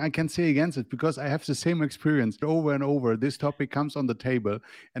nothing I can say against it because I have the same experience over and over. This topic comes on the table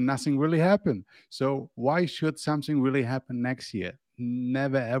and nothing really happened. So why should something really happen next year?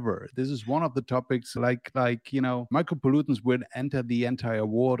 Never ever. This is one of the topics like micropollutants will enter the entire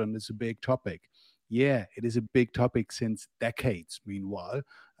world, and it's a big topic. Yeah, it is a big topic since decades, meanwhile.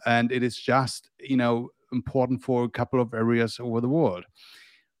 And it is just, important for a couple of areas over the world,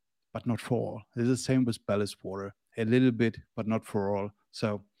 but not for all. It's the same with ballast water. A little bit, but not for all.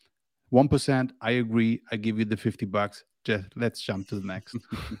 So 1%, I agree. I give you the $50. Just let's jump to the next.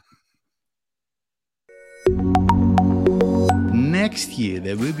 Next year,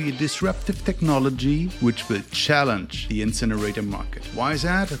 there will be a disruptive technology which will challenge the incinerator market. Why is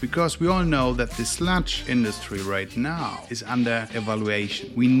that? Because we all know that the sludge industry right now is under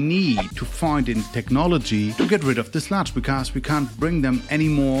evaluation. We need to find a technology to get rid of the sludge because we can't bring them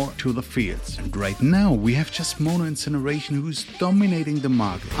anymore to the fields. And right now, we have just mono incineration who's dominating the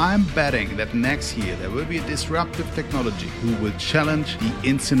market. I'm betting that next year there will be a disruptive technology who will challenge the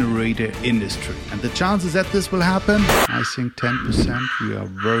incinerator industry. And the chances that this will happen, I think 10%. We are a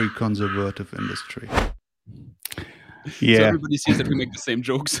very conservative industry. Yeah. So everybody sees that we make the same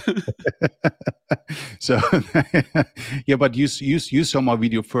jokes. So, yeah, but you saw my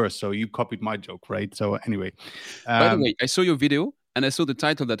video first, so you copied my joke, right? So anyway. By the way, I saw your video and I saw the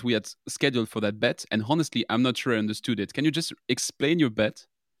title that we had scheduled for that bet. And honestly, I'm not sure I understood it. Can you just explain your bet?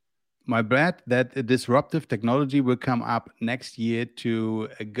 My bet that a disruptive technology will come up next year to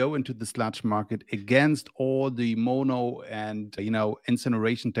go into the sludge market against all the mono and,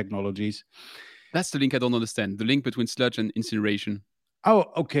 incineration technologies. That's the link I don't understand. The link between sludge and incineration. Oh,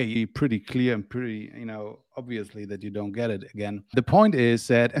 okay. Pretty clear and pretty, obviously that you don't get it again. The point is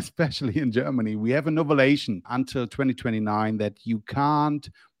that, especially in Germany, we have a novellation until 2029 that you can't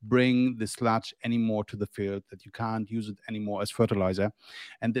bring the sludge anymore to the field, that you can't use it anymore as fertilizer.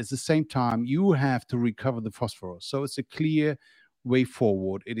 And at the same time, you have to recover the phosphorus. So it's a clear way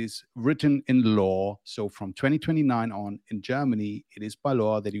forward. It is written in law. So from 2029 on in Germany, it is by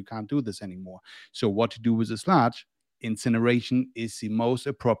law that you can't do this anymore. So what to do with the sludge? Incineration is the most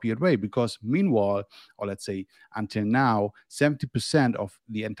appropriate way, because meanwhile, or let's say until now, 70% of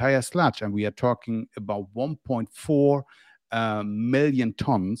the entire sludge, and we are talking about 1.4 million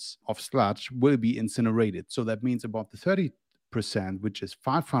tons of sludge, will be incinerated. So that means about the 30%, which is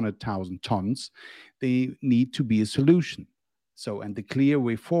 500,000 tons, they need to be a solution. So, and the clear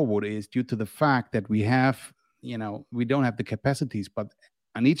way forward is due to the fact that we have, we don't have the capacities, but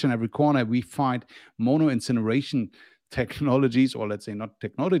on each and every corner, we find mono incineration technologies, or let's say not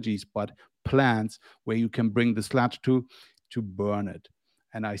technologies, but plants where you can bring the sludge to burn it.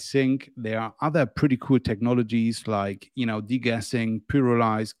 And I think there are other pretty cool technologies like, degassing,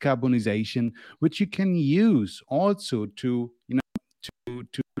 pyrolyze, carbonization, which you can use also to,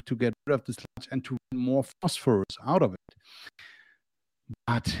 to get rid of the sludge and to more phosphorus out of it.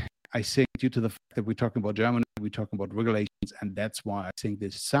 But I think due to the fact that we're talking about Germany, we're talking about regulations, and that's why I think the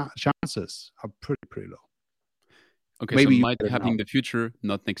chances are pretty low. Okay, maybe so might happen in the future,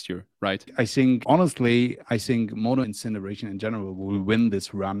 not next year, right? I think, honestly, mono incineration in general will win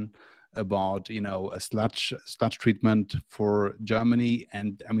this run about, a sludge treatment for Germany.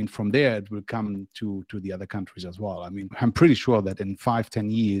 And I mean, from there, it will come to the other countries as well. I mean, I'm pretty sure that in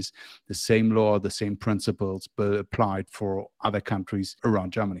 5-10 years, the same law, the same principles will be applied for other countries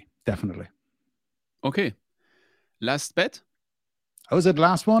around Germany. Definitely. Okay. Last bet? Oh, is it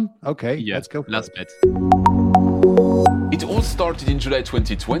last one? Okay, yeah, let's go for last it. bet. It all started in July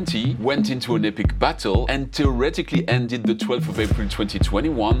 2020, went into an epic battle, and theoretically ended the 12th of April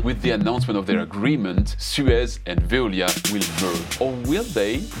 2021 with the announcement of their agreement. Suez and Veolia will merge. Or will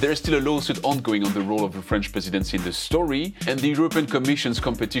they? There is still a lawsuit ongoing on the role of the French presidency in the story, and the European Commission's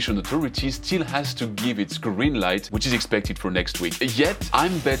competition authority still has to give its green light, which is expected for next week. Yet,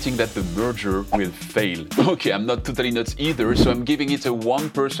 I'm betting that the merger will fail. Okay, I'm not totally nuts either, so I'm giving it a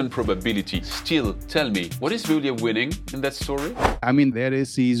 1% probability. Still, tell me, what is Veolia winning in that story? I mean, there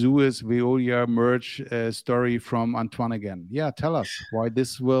is the Suez Veolia merge story from Antoine again. Yeah, tell us why do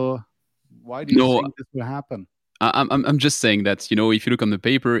you think this will happen? I'm just saying that, if you look on the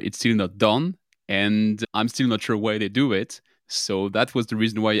paper, it's still not done, and I'm still not sure why they do it. So that was the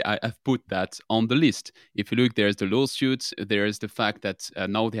reason why I've put that on the list. If you look, there's the lawsuit, there's the fact that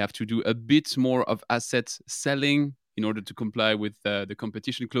now they have to do a bit more of asset selling in order to comply with the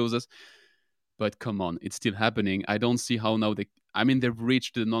competition clauses. But come on, it's still happening. I don't see how now they've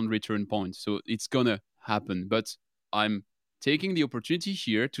reached the non-return point. So it's going to happen. But I'm taking the opportunity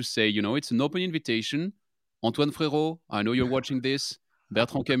here to say, it's an open invitation. Antoine Frérot, I know you're watching this.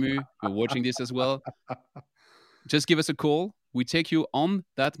 Bertrand Camus, you're watching this as well. Just give us a call. We take you on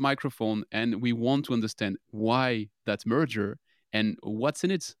that microphone, and we want to understand why that merger and what's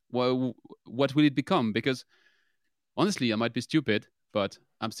in it. What will it become? Because honestly, I might be stupid, but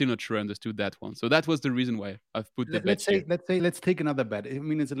I'm still not sure I understood that one. So that was the reason why I've put the bet here. Let's take another bet. I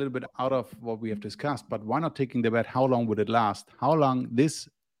mean, it's a little bit out of what we have discussed, but why not taking the bet? How long would it last? How long this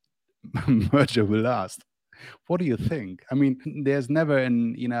merger will last? What do you think? I mean, there's never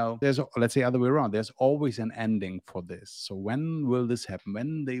let's say other way around. There's always an ending for this. So when will this happen?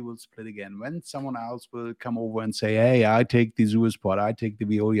 When they will split again? When someone else will come over and say, hey, I take the Suez part, I take the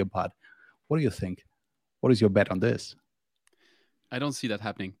Veolia part. What do you think? What is your bet on this? I don't see that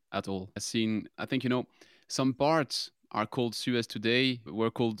happening at all. I think, some parts are called Suez today,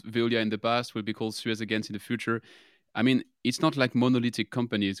 were called Veolia in the past, will be called Suez again in the future. I mean, it's not like monolithic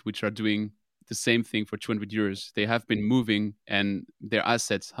companies which are doing the same thing for 200 years. They have been moving, and their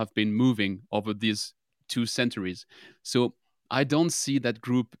assets have been moving over these 2 centuries. So I don't see that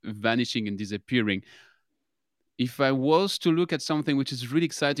group vanishing and disappearing. If I was to look at something which is really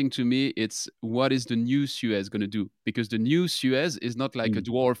exciting to me, it's what is the new Suez going to do? Because the new Suez is not like a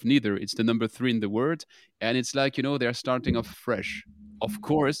dwarf neither. It's the number 3 in the world. And it's like, they're starting off fresh. Of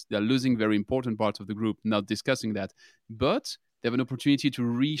course, they're losing very important parts of the group, not discussing that. But they have an opportunity to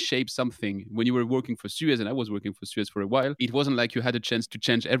reshape something. When you were working for Suez, and I was working for Suez for a while, it wasn't like you had a chance to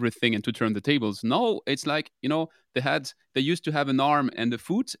change everything and to turn the tables. No, it's like, they used to have an arm and a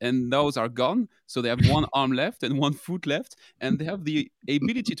foot, and those are gone. So they have one arm left and one foot left, and they have the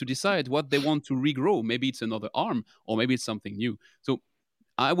ability to decide what they want to regrow. Maybe it's another arm, or maybe it's something new. So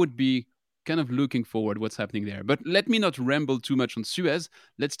I would be kind of looking forward what's happening there. But let me not ramble too much on Suez.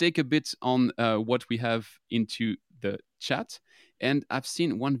 Let's take a bit on what we have into the chat. And I've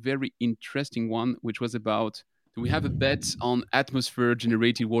seen one very interesting one, which was about Do we have a bet on atmosphere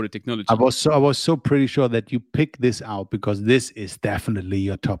generated water I technology? was so pretty sure that you picked this out because this is definitely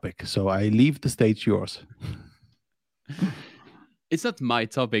your topic. So I leave the stage yours. It's not my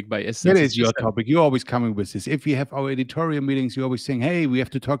topic by It essence. It's is your just that, topic. You're always coming with this. If we have our editorial meetings, you're always saying, "Hey, we have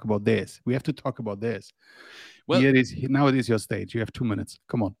to talk about this. We have to talk about this." well, Here it is. Now it is your stage. You have 2 minutes.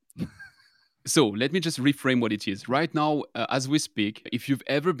 Come on. so let me just reframe what it is. Right now, as we speak, if you've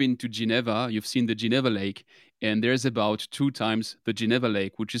ever been to Geneva, you've seen the Geneva Lake, and there's about 2 times the Geneva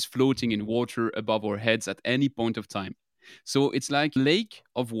Lake, which is floating in water above our heads at any point of time. So it's like a lake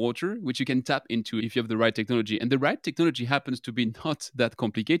of water, which you can tap into if you have the right technology. And the right technology happens to be not that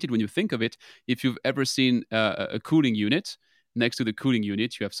complicated when you think of it. If you've ever seen a cooling unit, next to the cooling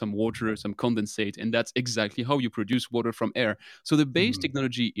unit, you have some water, some condensate, and that's exactly how you produce water from air. So the base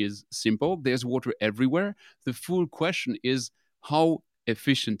technology is simple. There's water everywhere. The full question is how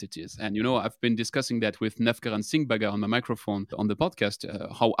efficient it is. And, I've been discussing that with Nafkaran Singh-Bagar on my microphone on the podcast,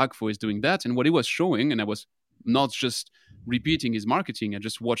 how Akvo is doing that. And what he was showing, and I was not just repeating his marketing, I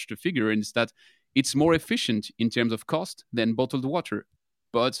just watched the figure, and it's that it's more efficient in terms of cost than bottled water.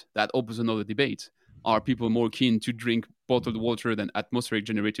 But that opens another debate. Are people more keen to drink bottled water than atmospheric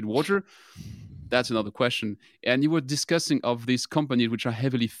generated water? That's another question. And you were discussing of these companies which are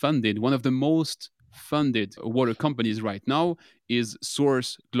heavily funded. One of the most funded water companies right now is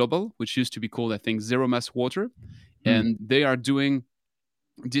Source Global, which used to be called, I think, Zero Mass Water. And they are doing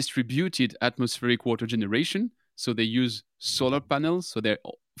distributed atmospheric water generation. So they use solar panels, so they're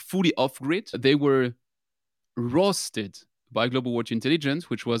fully off grid. They were roasted by Global Water Intelligence,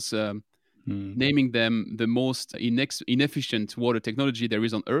 which was naming them the most inefficient water technology there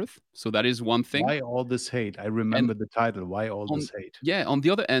is on Earth. So that is one thing. Why all this hate? I remember the title. Why all this hate? Yeah, on the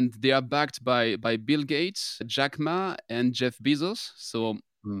other end, they are backed by Bill Gates, Jack Ma, and Jeff Bezos. So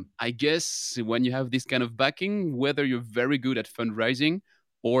I guess when you have this kind of backing, whether you're very good at fundraising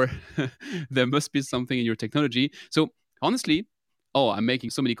or there must be something in your technology. So honestly, I'm making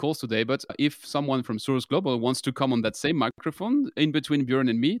so many calls today, but if someone from Source Global wants to come on that same microphone in between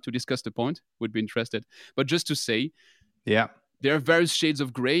Björn and me to discuss the point, would be interested. But just to say, yeah, there are various shades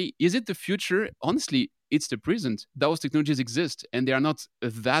of gray. Is it the future? Honestly, it's the present. Those technologies exist, and they are not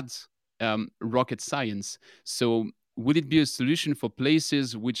that rocket science. So would it be a solution for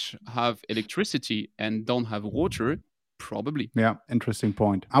places which have electricity and don't have water? Probably. Yeah, interesting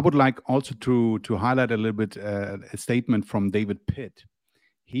point. I would like also to highlight a little bit a statement from David Pitt.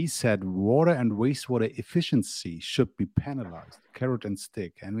 He said water and wastewater efficiency should be penalized, carrot and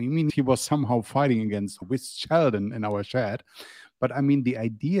stick. And we mean he was somehow fighting against Wiz Sheldon in our chat. But I mean, the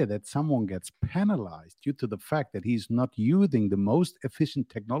idea that someone gets penalized due to the fact that he's not using the most efficient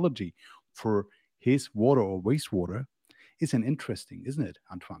technology for his water or wastewater is an interesting, isn't it,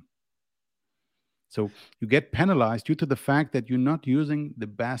 Antoine? So you get penalized due to the fact that you're not using the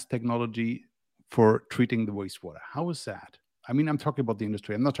best technology for treating the wastewater. How is that? I mean, I'm talking about the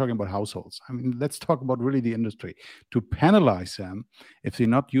industry. I'm not talking about households. I mean, let's talk about really the industry. To penalize them if they're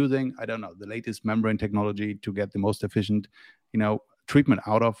not using, I don't know, the latest membrane technology to get the most efficient, treatment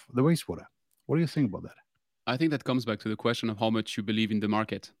out of the wastewater. What do you think about that? I think that comes back to the question of how much you believe in the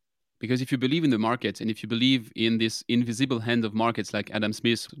market. Because if you believe in the market and if you believe in this invisible hand of markets like Adam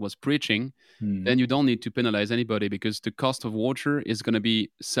Smith was preaching, then you don't need to penalize anybody because the cost of water is going to be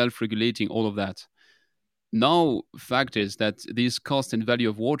self-regulating all of that. Now, fact is that this cost and value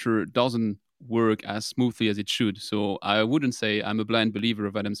of water doesn't work as smoothly as it should. So I wouldn't say I'm a blind believer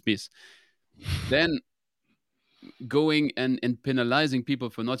of Adam Smith. Then going and penalizing people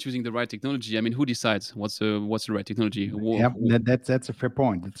for not using the right technology. I mean, who decides what's the right technology? Yeah, that's a fair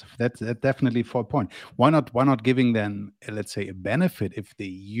point. That's definitely a fair point. Why not giving them, let's say, a benefit if they're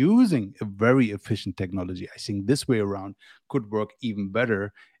using a very efficient technology? I think this way around could work even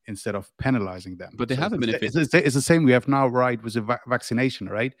better instead of penalizing them. But they have a benefit. It's the same we have now, right, with the vaccination,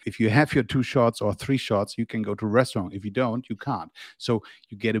 right? If you have your 2 shots or 3 shots, you can go to a restaurant. If you don't, you can't. So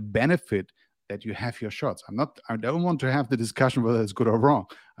you get a benefit that you have your shots. I don't want to have the discussion whether it's good or wrong.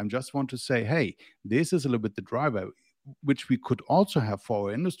 I just want to say, hey, this is a little bit the driver, which we could also have for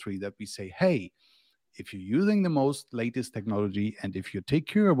our industry, that we say, hey, if you're using the most latest technology and if you take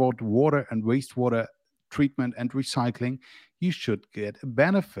care about water and wastewater treatment and recycling, you should get a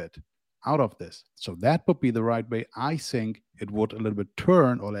benefit out of this. So that would be the right way. I think it would a little bit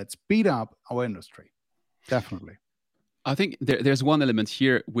turn, or let's speed up our industry. Definitely. I think there's one element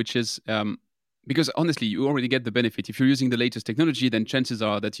here, which is because honestly, you already get the benefit. If you're using the latest technology, then chances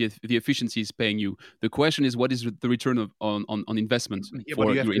are that the efficiency is paying you. The question is, what is the return on investment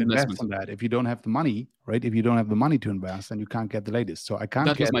for your investment? Invest on that. If you don't have the money, right? If you don't have the money to invest, then you can't get the latest. So I can't.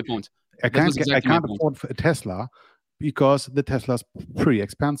 That was my point. I That was I exactly my can't point. afford a Tesla because the Tesla's pretty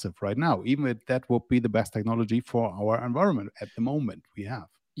expensive right now. Even if that would be the best technology for our environment at the moment we have.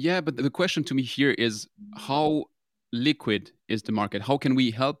 Yeah, but the question to me here is how liquid is the market? How can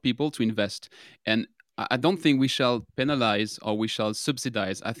we help people to invest? And I don't think we shall penalize or we shall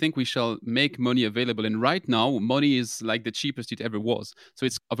subsidize. I think we shall make money available. And right now, money is like the cheapest it ever was. So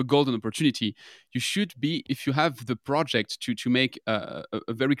it's of a golden opportunity. You should be, if you have the project to make a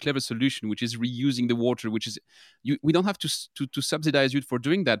very clever solution, which is reusing the water, which is, we don't have to subsidize you for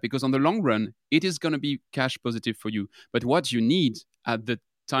doing that, because on the long run, it is going to be cash positive for you. But what you need at the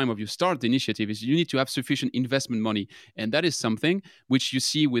time of you start the initiative is you need to have sufficient investment money. And that is something which you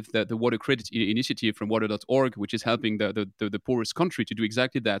see with the water credit initiative from water.org, which is helping the poorest country to do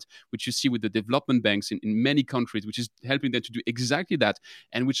exactly that, which you see with the development banks in many countries, which is helping them to do exactly that,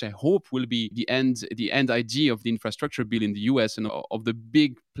 and which I hope will be the end idea of the infrastructure bill in the US and of the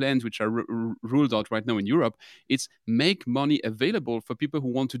big plans which are ruled out right now in Europe. It's make money available for people who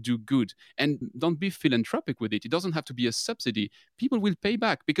want to do good, and don't be philanthropic with it. It doesn't have to be a subsidy. People will pay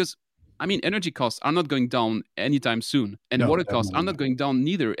back, because I mean, energy costs are not going down anytime soon, and No, water costs are definitely not not. going down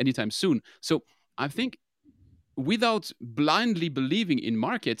neither anytime soon. So I think without blindly believing in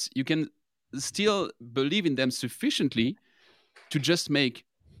markets, you can still believe in them sufficiently to just make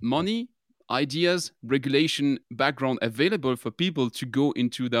money, ideas, regulation, background available for people to go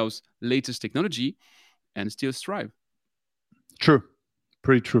into those latest technology and still strive. True.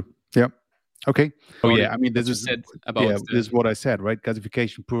 Pretty true. Yeah. Okay. Oh About yeah. it, I mean, what this you is said about this is what I said, right?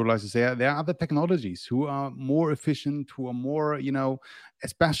 Gasification, pyrolysis. There are other technologies who are more efficient, who are more,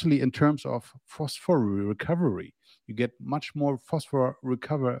 especially in terms of phosphor recovery. You get much more phosphor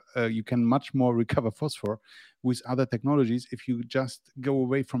recover. You can much more recover phosphor with other technologies if you just go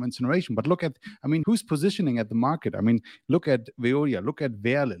away from incineration. But look at, I mean, who's positioning at the market? I mean, look at Veolia, look at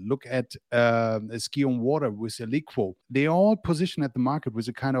Verle, look at Ski on Water with Eliquo. They all position at the market with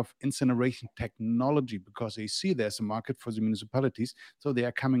a kind of incineration technology because they see there's a market for the municipalities. So they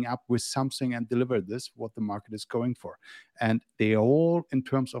are coming up with something and deliver this, what the market is going for. And they are all in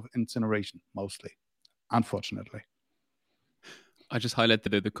terms of incineration, mostly, unfortunately. I just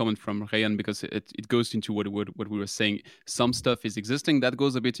highlighted the comment from Rayan because it goes into what we were saying. Some stuff is existing that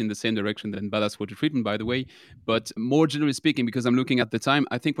goes a bit in the same direction than ballast water treatment, by the way. But more generally speaking, because I'm looking at the time,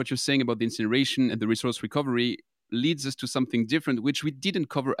 I think what you're saying about the incineration and the resource recovery leads us to something different, which we didn't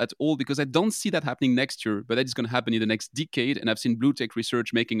cover at all, because I don't see that happening next year, but that is going to happen in the next decade. And I've seen Blue Tech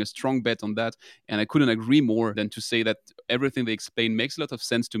Research making a strong bet on that. And I couldn't agree more than to say that everything they explain makes a lot of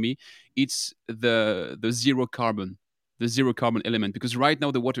sense to me. It's the zero carbon, the zero carbon element, because right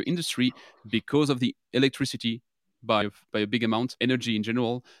now the water industry, because of the electricity by a big amount, energy in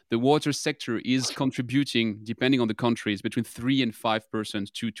general, the water sector is contributing, depending on the countries, between 3 and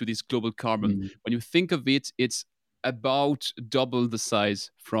 5% to this global carbon. When you think of it, it's about double the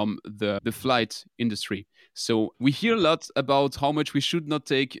size from the flight industry. So we hear a lot about how much we should not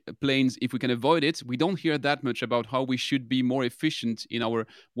take planes if we can avoid it. We don't hear that much about how we should be more efficient in our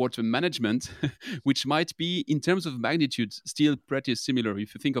water management, which might be, in terms of magnitude, still pretty similar.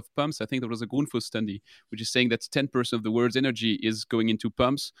 If you think of pumps, I think there was a Grundfos study, which is saying that 10% of the world's energy is going into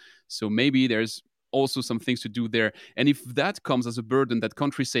pumps. So maybe there's also some things to do there. And if that comes as a burden that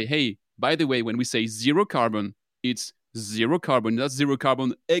countries say, hey, by the way, when we say zero carbon, it's zero carbon, not zero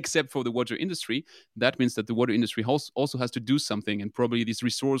carbon except for the water industry. That means that the water industry also has to do something, and probably this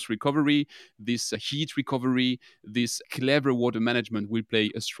resource recovery, this heat recovery, this clever water management will play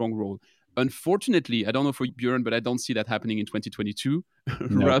a strong role. Unfortunately, I don't know for Björn, but I don't see that happening in 2022,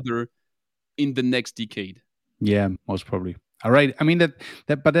 No. rather in the next decade. Yeah, most probably. All right. I mean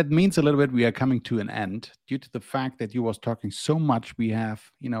but that means a little bit we are coming to an end due to the fact that you was talking so much. We have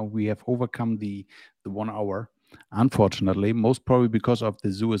overcome the 1 hour. Unfortunately, most probably because of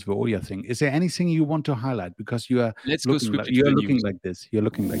the Suez Veolia thing. Is there anything you want to highlight? Because you are Let's go looking swiftly to the looking news. like this. You're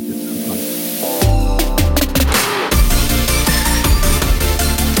looking like this.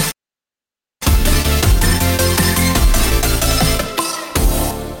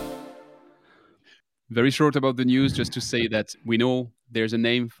 Very short about the news, just to say that we know there's a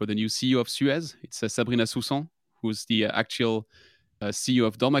name for the new CEO of Suez. It's Sabrina Soussan, who's the actual CEO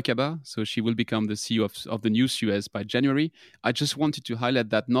of Dormakaba. So she will become the CEO of the new Suez by January. I just wanted to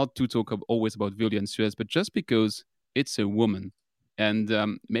highlight that, not to talk always about Veolia and Suez, but just because it's a woman.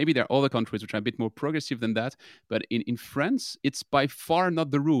 And maybe there are other countries which are a bit more progressive than that. But in France, it's by far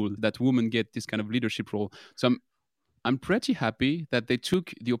not the rule that women get this kind of leadership role. So I'm pretty happy that they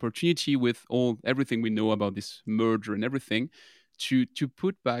took the opportunity, with everything we know about this merger and everything, to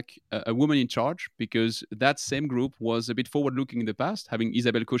put back a woman in charge, because that same group was a bit forward looking in the past, having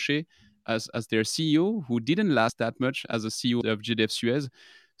Isabelle Cochet as their CEO, who didn't last that much as a CEO of GDF Suez.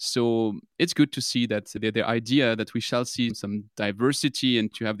 So it's good to see that the idea that we shall see some diversity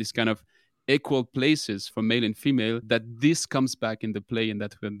and to have this kind of equal places for male and female, that this comes back in the play, and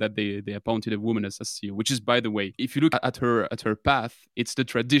that they appointed a woman as a CEO, which is, by the way, if you look at her path, it's the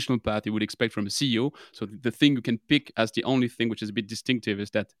traditional path you would expect from a CEO. So the thing you can pick as the only thing which is a bit distinctive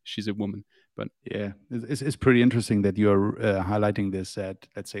is that she's a woman. But yeah, it's pretty interesting that you're highlighting this. That,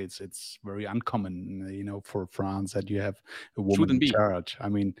 let's say, it's very uncommon, for France, that you have a woman shouldn't in be. charge. I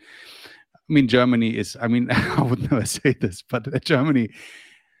mean, Germany is. I mean, I would never say this, but Germany,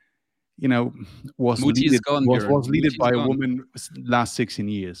 was Muti is leaded gone, was Björn. was leaded Muti is by a gone. woman last 16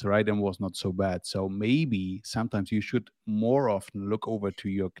 years, right, and was not so bad. So maybe sometimes you should more often look over to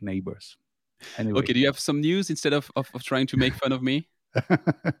your neighbors. Anyway. Okay, do you have some news instead of trying to make fun of me?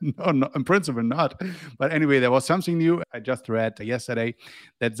 No, in principle not. But anyway, there was something new. I just read yesterday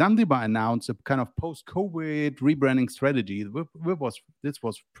that Zanzibar announced a kind of post-COVID rebranding strategy. This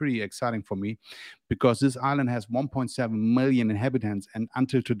was pretty exciting for me, because this island has 1.7 million inhabitants, and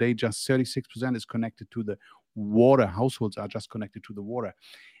until today, just 36% is connected to the water. Households are just connected to the water.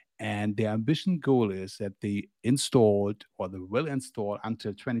 And the ambition goal is that they will install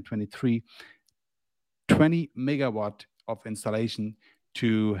until 2023 20 megawatt of installation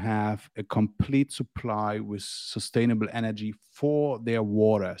to have a complete supply with sustainable energy for their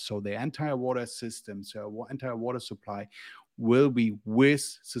water. So their entire water system, entire water supply will be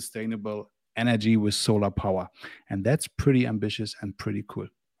with sustainable energy, with solar power. And that's pretty ambitious and pretty cool.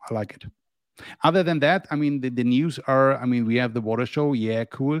 I like it. Other than that, the news are, we have the water show. Yeah,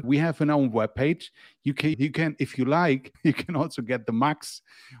 cool. We have an own webpage. You can, if you like, you can also get the mugs.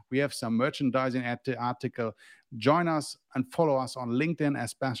 We have some merchandising article. Join us and follow us on LinkedIn,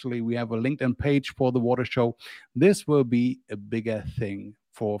 especially. We have a LinkedIn page for the water show. This will be a bigger thing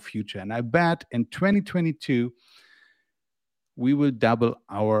for future. And I bet in 2022, we will double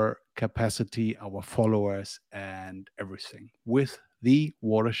our capacity, our followers, and everything with the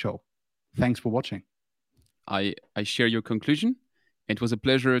water show. Thanks for watching. I share your conclusion. It was a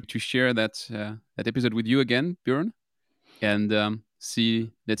pleasure to share that episode with you again, Björn. And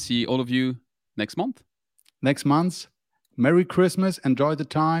let's see all of you next month. Next month. Merry Christmas. Enjoy the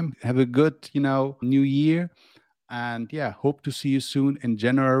time. Have a good, new year. And yeah, hope to see you soon in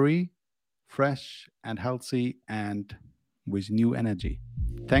January, fresh and healthy and with new energy.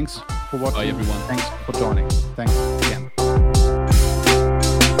 Thanks for watching. Bye, everyone. Thanks for joining. Thanks again.